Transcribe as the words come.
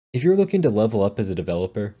If you're looking to level up as a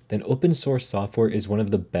developer, then open source software is one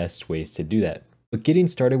of the best ways to do that. But getting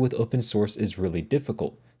started with open source is really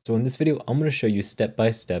difficult. So in this video, I'm going to show you step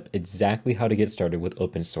by step exactly how to get started with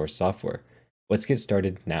open source software. Let's get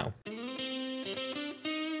started now.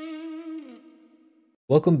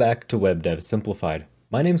 Welcome back to Web Dev Simplified.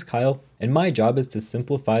 My name's Kyle, and my job is to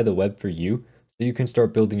simplify the web for you so you can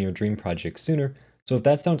start building your dream project sooner. So if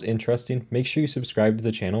that sounds interesting, make sure you subscribe to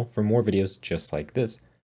the channel for more videos just like this.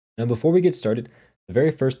 Now, before we get started, the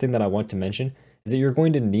very first thing that I want to mention is that you're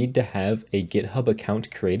going to need to have a GitHub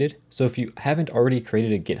account created. So if you haven't already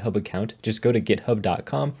created a GitHub account, just go to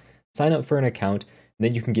github.com, sign up for an account, and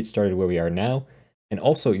then you can get started where we are now. And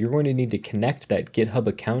also, you're going to need to connect that GitHub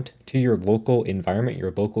account to your local environment,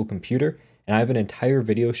 your local computer. And I have an entire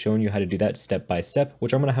video showing you how to do that step by step,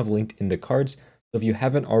 which I'm going to have linked in the cards. So if you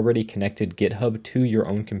haven't already connected GitHub to your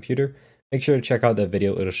own computer, make sure to check out that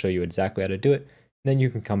video. It'll show you exactly how to do it. Then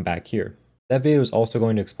you can come back here. That video is also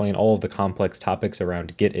going to explain all of the complex topics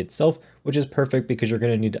around Git itself, which is perfect because you're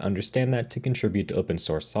going to need to understand that to contribute to open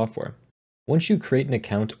source software. Once you create an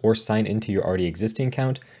account or sign into your already existing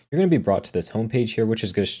account, you're going to be brought to this homepage here, which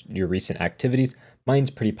is just your recent activities.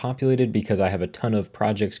 Mine's pretty populated because I have a ton of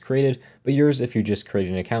projects created, but yours, if you just create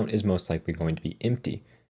an account, is most likely going to be empty.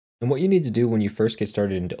 And what you need to do when you first get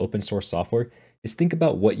started into open source software is think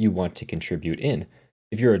about what you want to contribute in.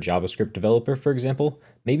 If you're a JavaScript developer, for example,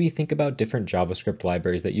 maybe think about different JavaScript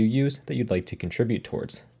libraries that you use that you'd like to contribute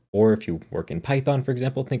towards. Or if you work in Python, for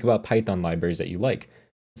example, think about Python libraries that you like.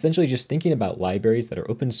 Essentially, just thinking about libraries that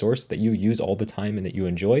are open source that you use all the time and that you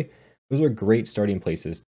enjoy, those are great starting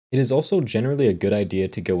places. It is also generally a good idea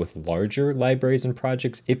to go with larger libraries and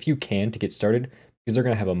projects if you can to get started, because they're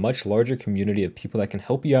going to have a much larger community of people that can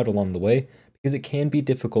help you out along the way, because it can be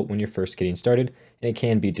difficult when you're first getting started and it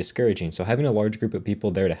can be discouraging. So having a large group of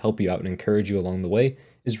people there to help you out and encourage you along the way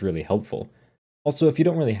is really helpful. Also, if you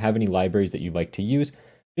don't really have any libraries that you like to use,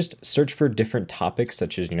 just search for different topics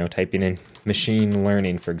such as, typing in machine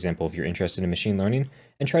learning, for example, if you're interested in machine learning,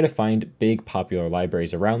 and try to find big popular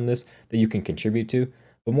libraries around this that you can contribute to.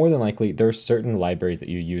 But more than likely, there are certain libraries that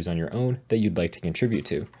you use on your own that you'd like to contribute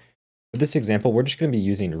to. For this example, we're just going to be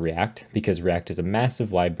using React because React is a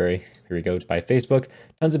massive library. Here we go, by Facebook.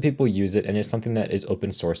 Tons of people use it, and it's something that is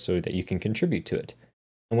open source so that you can contribute to it.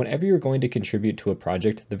 And whenever you're going to contribute to a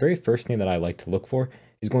project, the very first thing that I like to look for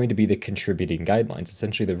is going to be the contributing guidelines,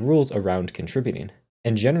 essentially the rules around contributing.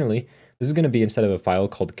 And generally, this is going to be instead of a file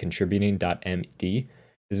called contributing.md,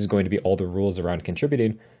 this is going to be all the rules around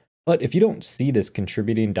contributing. But if you don't see this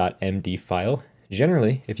contributing.md file,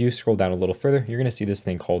 generally, if you scroll down a little further, you're going to see this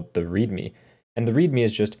thing called the README. And the README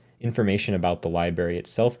is just information about the library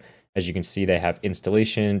itself. As you can see, they have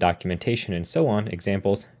installation, documentation, and so on,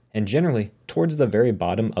 examples. And generally, towards the very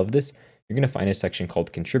bottom of this, you're going to find a section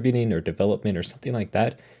called contributing or development or something like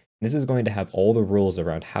that. And this is going to have all the rules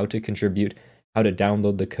around how to contribute, how to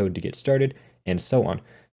download the code to get started, and so on.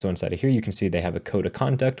 So inside of here, you can see they have a code of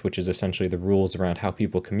conduct, which is essentially the rules around how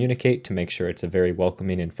people communicate to make sure it's a very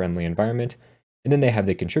welcoming and friendly environment. And then they have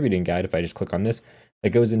the contributing guide, if I just click on this, that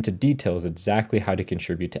goes into details exactly how to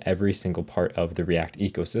contribute to every single part of the React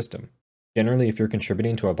ecosystem. Generally, if you're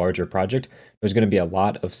contributing to a larger project, there's going to be a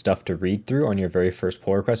lot of stuff to read through on your very first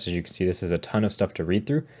pull request. As you can see, this is a ton of stuff to read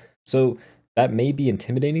through. So that may be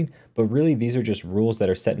intimidating, but really these are just rules that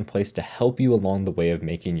are set in place to help you along the way of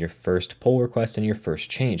making your first pull request and your first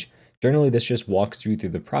change. Generally, this just walks you through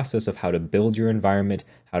the process of how to build your environment,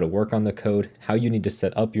 how to work on the code, how you need to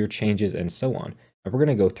set up your changes, and so on. And we're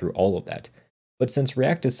going to go through all of that. But since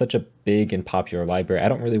React is such a big and popular library, I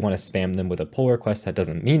don't really want to spam them with a pull request that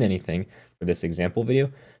doesn't mean anything for this example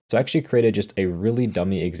video. So I actually created just a really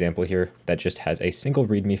dummy example here that just has a single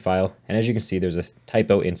README file. And as you can see, there's a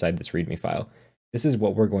typo inside this README file. This is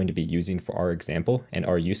what we're going to be using for our example and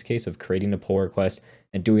our use case of creating a pull request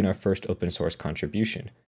and doing our first open source contribution.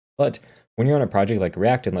 But when you're on a project like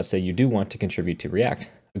React, and let's say you do want to contribute to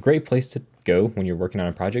React, a great place to go when you're working on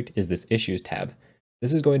a project is this Issues tab.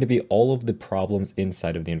 This is going to be all of the problems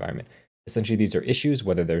inside of the environment. Essentially, these are issues,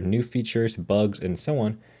 whether they're new features, bugs, and so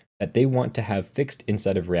on, that they want to have fixed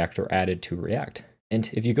inside of React or added to React. And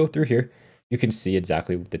if you go through here, you can see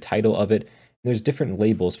exactly the title of it. And there's different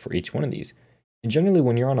labels for each one of these. And generally,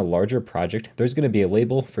 when you're on a larger project, there's going to be a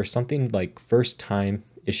label for something like first time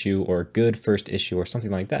issue or good first issue or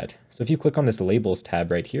something like that. So if you click on this labels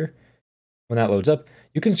tab right here, when that loads up,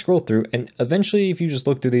 you can scroll through, and eventually, if you just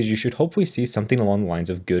look through these, you should hopefully see something along the lines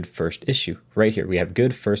of good first issue. Right here, we have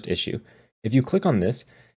good first issue. If you click on this,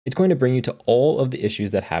 it's going to bring you to all of the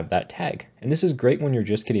issues that have that tag. And this is great when you're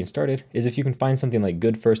just getting started, is if you can find something like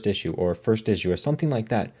good first issue or something like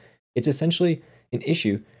that. It's essentially an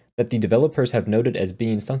issue that the developers have noted as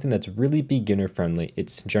being something that's really beginner friendly.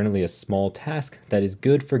 It's generally a small task that is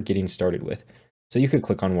good for getting started with. So you could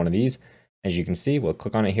click on one of these. As you can see, we'll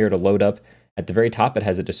click on it here to load up. At the very top, it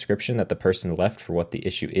has a description that the person left for what the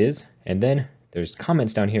issue is. And then there's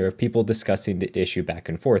comments down here of people discussing the issue back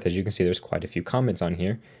and forth. As you can see, there's quite a few comments on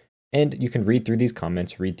here. And you can read through these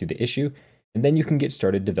comments, read through the issue, and then you can get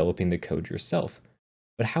started developing the code yourself.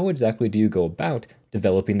 But how exactly do you go about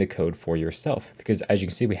developing the code for yourself? Because as you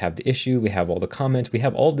can see, we have the issue, we have all the comments, we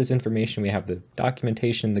have all this information, we have the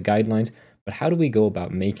documentation, the guidelines, but how do we go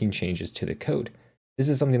about making changes to the code? This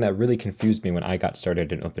is something that really confused me when I got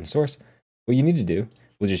started in open source. What you need to do,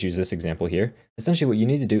 we'll just use this example here. Essentially what you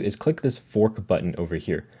need to do is click this fork button over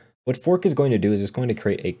here. What fork is going to do is it's going to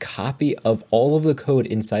create a copy of all of the code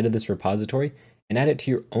inside of this repository and add it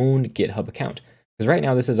to your own GitHub account. Because right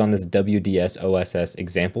now this is on this WDS OSS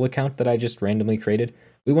example account that I just randomly created.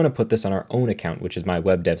 We want to put this on our own account, which is my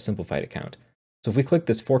Web Dev Simplified account. So if we click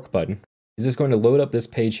this fork button, is this going to load up this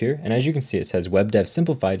page here? And as you can see, it says Web Dev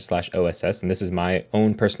Simplified /OSS, and this is my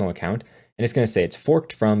own personal account. And it's going to say it's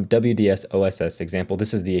forked from WDS OSS example.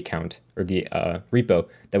 This is the account or the repo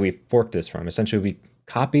that we forked this from. Essentially, we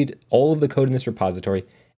copied all of the code in this repository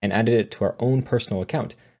and added it to our own personal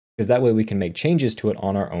account, because that way we can make changes to it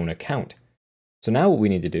on our own account. So now what we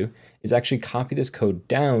need to do is actually copy this code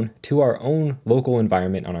down to our own local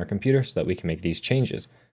environment on our computer so that we can make these changes.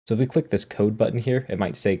 So if we click this code button here, it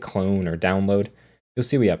might say clone or download. You'll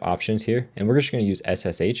see we have options here, and we're just going to use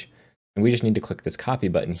SSH, and we just need to click this copy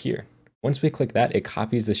button here. Once we click that, it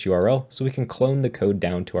copies this URL so we can clone the code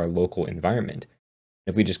down to our local environment.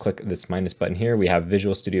 If we just click this minus button here, we have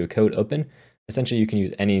Visual Studio Code open. Essentially, you can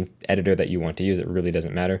use any editor that you want to use. It really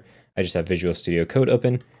doesn't matter. I just have Visual Studio Code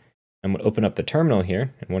open. I'm going to open up the terminal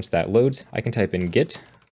here, and once that loads, I can type in git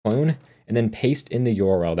clone and then paste in the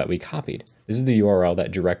URL that we copied. This is the URL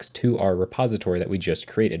that directs to our repository that we just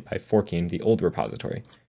created by forking the old repository.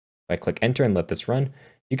 If I click enter and let this run,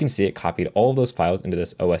 you can see it copied all of those files into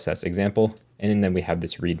this OSS example, and then we have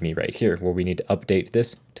this README right here where we need to update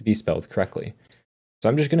this to be spelled correctly. So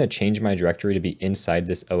I'm just going to change my directory to be inside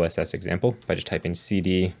this OSS example by just typing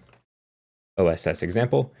cd OSS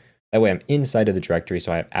example. That way I'm inside of the directory,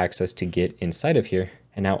 so I have access to get inside of here.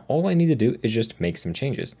 And now all I need to do is just make some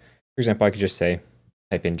changes. For example, I could just say,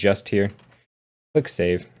 type in just here, click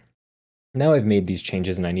save. Now I've made these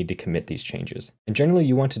changes and I need to commit these changes. And generally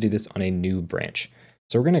you want to do this on a new branch.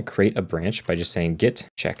 So we're going to create a branch by just saying git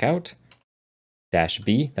checkout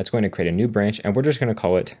 -b. That's going to create a new branch, and we're just going to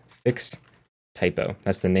call it fix typo.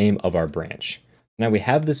 That's the name of our branch. Now we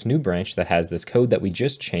have this new branch that has this code that we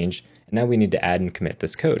just changed, and now we need to add and commit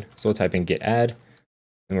this code. So we'll type in git add,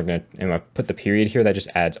 and we're going to put the period here that just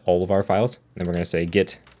adds all of our files. And then we're going to say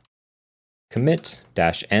git commit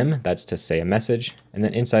 -m, that's to say a message. And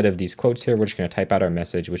then inside of these quotes here, we're just going to type out our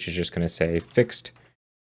message, which is just going to say fixed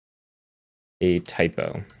a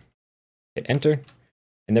typo. Hit enter.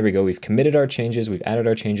 And there we go. We've committed our changes. We've added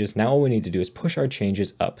our changes. Now all we need to do is push our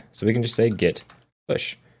changes up. So we can just say git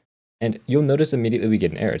push. And you'll notice immediately we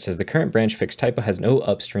get an error. It says the current branch fixed typo has no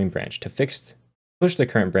upstream branch. To push the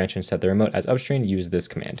current branch and set the remote as upstream, use this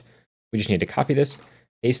command. We just need to copy this,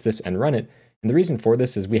 paste this, and run it. And the reason for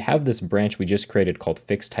this is we have this branch we just created called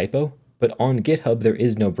fixed typo, but on GitHub there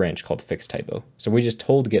is no branch called fixed typo. So we just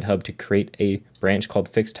told GitHub to create a branch called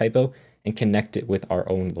fixed typo and connect it with our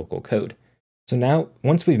own local code. So now,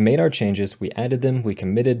 once we've made our changes, we added them, we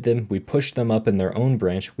committed them, we pushed them up in their own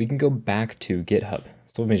branch, we can go back to GitHub.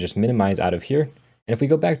 So let me just minimize out of here. And if we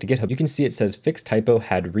go back to GitHub, you can see it says fixed typo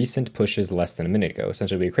had recent pushes less than a minute ago.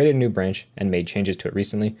 Essentially, we created a new branch and made changes to it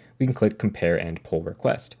recently. We can click compare and pull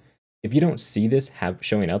request. If you don't see this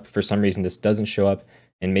showing up, for some reason this doesn't show up,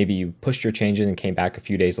 and maybe you pushed your changes and came back a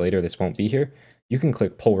few days later, this won't be here, you can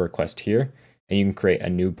click pull request here, and you can create a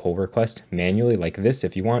new pull request manually like this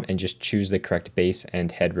if you want, and just choose the correct base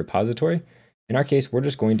and head repository. In our case, we're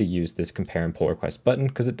just going to use this compare and pull request button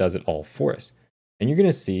because it does it all for us. And you're going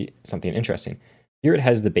to see something interesting. Here it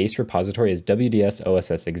has the base repository as WDS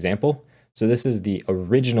OSS example. So this is the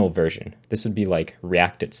original version. This would be like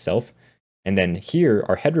React itself. And then here,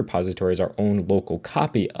 our head repository is our own local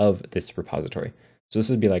copy of this repository. So this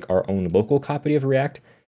would be like our own local copy of React.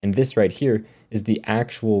 And this right here is the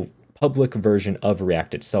actual public version of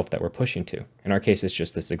React itself that we're pushing to. In our case, it's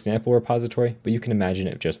just this example repository, but you can imagine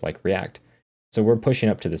it just like React. So we're pushing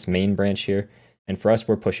up to this main branch here. And for us,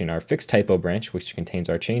 we're pushing our fixed typo branch, which contains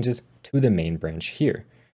our changes, to the main branch here.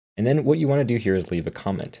 And then what you want to do here is leave a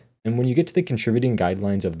comment. And when you get to the contributing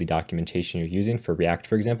guidelines of the documentation you're using for React,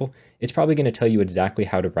 for example, it's probably going to tell you exactly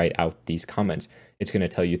how to write out these comments. It's going to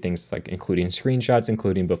tell you things like including screenshots,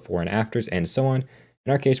 including before and afters, and so on.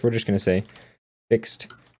 In our case, we're just going to say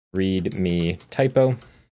fixed readme typo,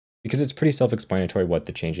 because it's pretty self-explanatory what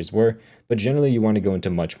the changes were, but generally you want to go into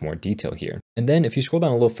much more detail here. And then if you scroll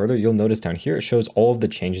down a little further, you'll notice down here it shows all of the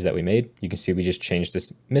changes that we made. You can see we just changed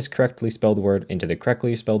this miscorrectly spelled word into the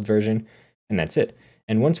correctly spelled version, and that's it.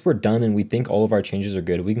 And once we're done and we think all of our changes are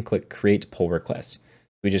good, we can click Create Pull Request.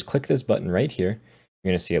 We just click this button right here.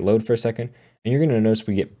 You're going to see it load for a second, and you're going to notice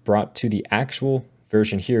we get brought to the actual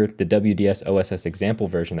version here, the WDS OSS example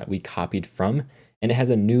version that we copied from, and it has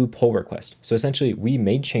a new pull request. So essentially we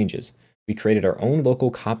made changes. We created our own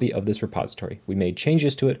local copy of this repository. We made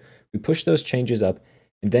changes to it. We pushed those changes up,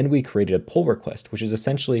 and then we created a pull request, which is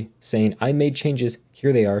essentially saying, I made changes,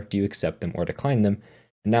 here they are, do you accept them or decline them?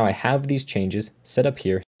 And now I have these changes set up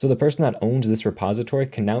here. So the person that owns this repository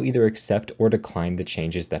can now either accept or decline the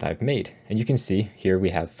changes that I've made. And you can see here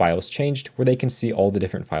we have files changed, where they can see all the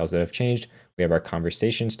different files that have changed. We have our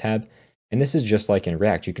conversations tab. And this is just like in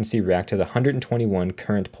React. You can see React has 121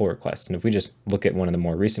 current pull requests. And if we just look at one of the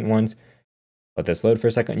more recent ones, let this load for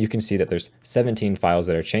a second, you can see that there's 17 files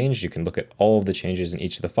that are changed. You can look at all of the changes in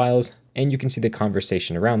each of the files, and you can see the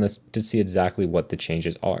conversation around this to see exactly what the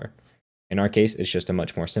changes are. In our case, it's just a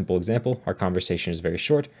much more simple example. Our conversation is very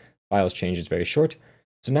short, files change is very short.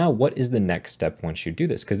 So now what is the next step once you do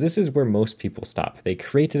this? Because this is where most people stop. They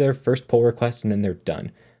create their first pull request and then they're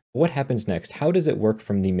done. What happens next? How does it work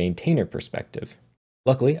from the maintainer perspective?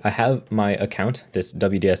 Luckily, I have my account, this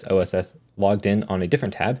WDS OSS, logged in on a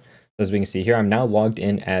different tab. As we can see here, I'm now logged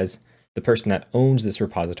in as the person that owns this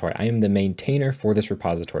repository. I am the maintainer for this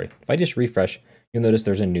repository. If I just refresh, you'll notice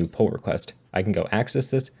there's a new pull request. I can go access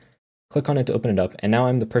this, click on it to open it up, and now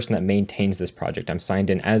I'm the person that maintains this project. I'm signed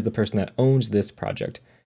in as the person that owns this project.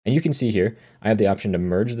 And you can see here, I have the option to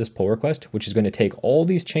merge this pull request, which is going to take all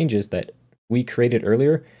these changes that we created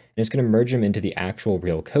earlier, and it's going to merge them into the actual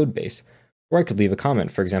real code base. Or I could leave a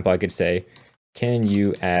comment. For example, I could say, can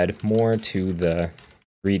you add more to the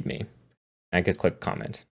README? I could click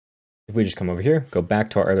comment. If we just come over here, go back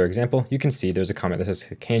to our other example, you can see there's a comment that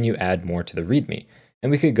says, can you add more to the README?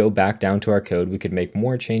 And we could go back down to our code. We could make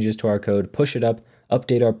more changes to our code, push it up,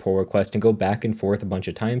 update our pull request, and go back and forth a bunch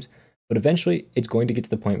of times. But eventually, it's going to get to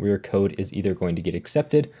the point where your code is either going to get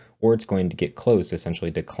accepted or it's going to get closed,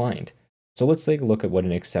 essentially declined. So let's take a look at what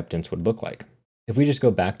an acceptance would look like. If we just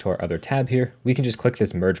go back to our other tab here, we can just click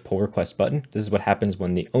this merge pull request button. This is what happens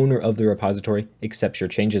when the owner of the repository accepts your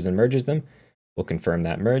changes and merges them. We'll confirm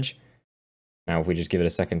that merge. Now, if we just give it a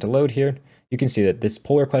second to load here, you can see that this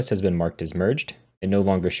pull request has been marked as merged. It no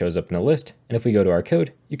longer shows up in the list. And if we go to our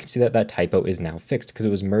code, you can see that that typo is now fixed because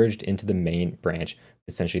it was merged into the main branch,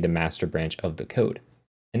 essentially the master branch of the code.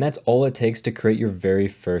 And that's all it takes to create your very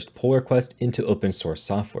first pull request into open source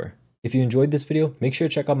software. If you enjoyed this video, make sure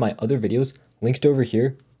to check out my other videos linked over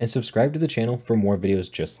here and subscribe to the channel for more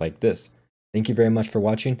videos just like this. Thank you very much for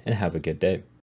watching and have a good day.